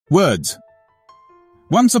Words.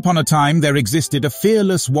 Once upon a time there existed a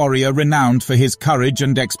fearless warrior renowned for his courage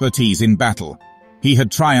and expertise in battle. He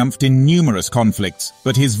had triumphed in numerous conflicts,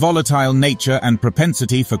 but his volatile nature and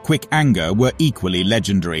propensity for quick anger were equally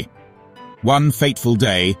legendary. One fateful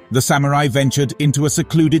day, the samurai ventured into a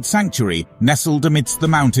secluded sanctuary nestled amidst the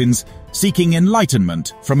mountains, seeking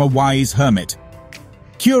enlightenment from a wise hermit.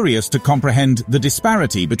 Curious to comprehend the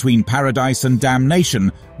disparity between paradise and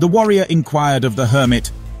damnation, the warrior inquired of the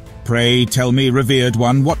hermit, "Pray tell me, revered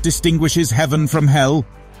one, what distinguishes heaven from hell?"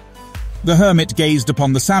 The hermit gazed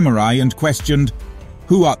upon the samurai and questioned,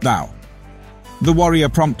 "Who art thou?" The warrior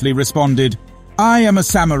promptly responded, "I am a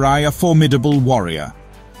samurai, a formidable warrior."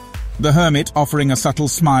 The hermit, offering a subtle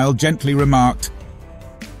smile, gently remarked,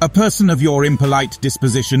 "A person of your impolite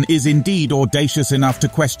disposition is indeed audacious enough to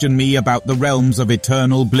question me about the realms of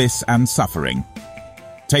eternal bliss and suffering."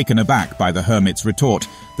 Taken aback by the hermit's retort,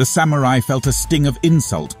 the samurai felt a sting of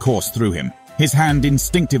insult course through him. His hand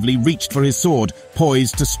instinctively reached for his sword,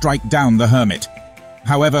 poised to strike down the hermit.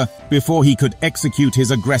 However, before he could execute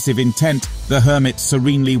his aggressive intent, the hermit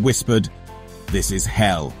serenely whispered, "This is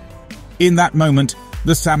hell." In that moment,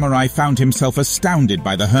 the samurai found himself astounded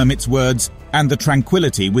by the hermit's words and the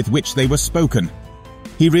tranquility with which they were spoken.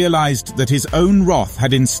 He realized that his own wrath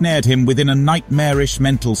had ensnared him within a nightmarish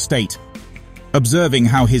mental state. Observing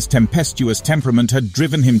how his tempestuous temperament had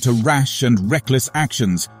driven him to rash and reckless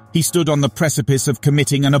actions, he stood on the precipice of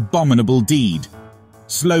committing an abominable deed.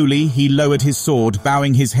 Slowly, he lowered his sword,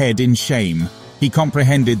 bowing his head in shame. He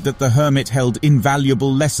comprehended that the hermit held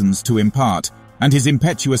invaluable lessons to impart, and his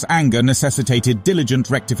impetuous anger necessitated diligent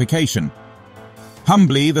rectification.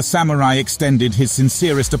 Humbly, the samurai extended his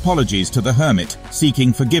sincerest apologies to the hermit,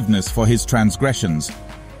 seeking forgiveness for his transgressions.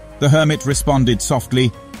 The hermit responded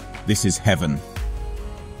softly, "This is heaven."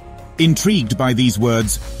 Intrigued by these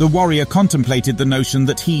words, the warrior contemplated the notion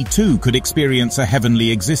that he too could experience a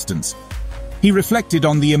heavenly existence. He reflected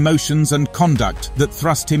on the emotions and conduct that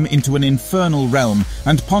thrust him into an infernal realm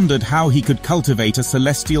and pondered how he could cultivate a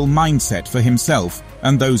celestial mindset for himself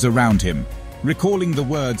and those around him. Recalling the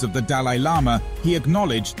words of the Dalai Lama, he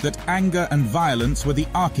acknowledged that anger and violence were the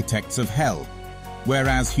architects of hell,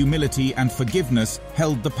 whereas humility and forgiveness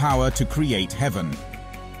held the power to create heaven.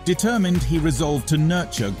 Determined, he resolved to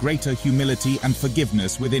nurture greater humility and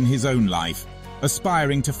forgiveness within his own life,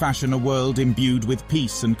 aspiring to fashion a world imbued with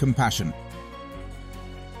peace and compassion.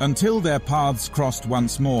 Until their paths crossed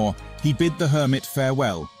once more, he bid the hermit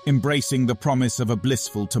farewell, embracing the promise of a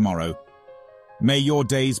blissful tomorrow. "May your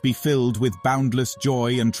days be filled with boundless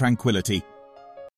joy and tranquility.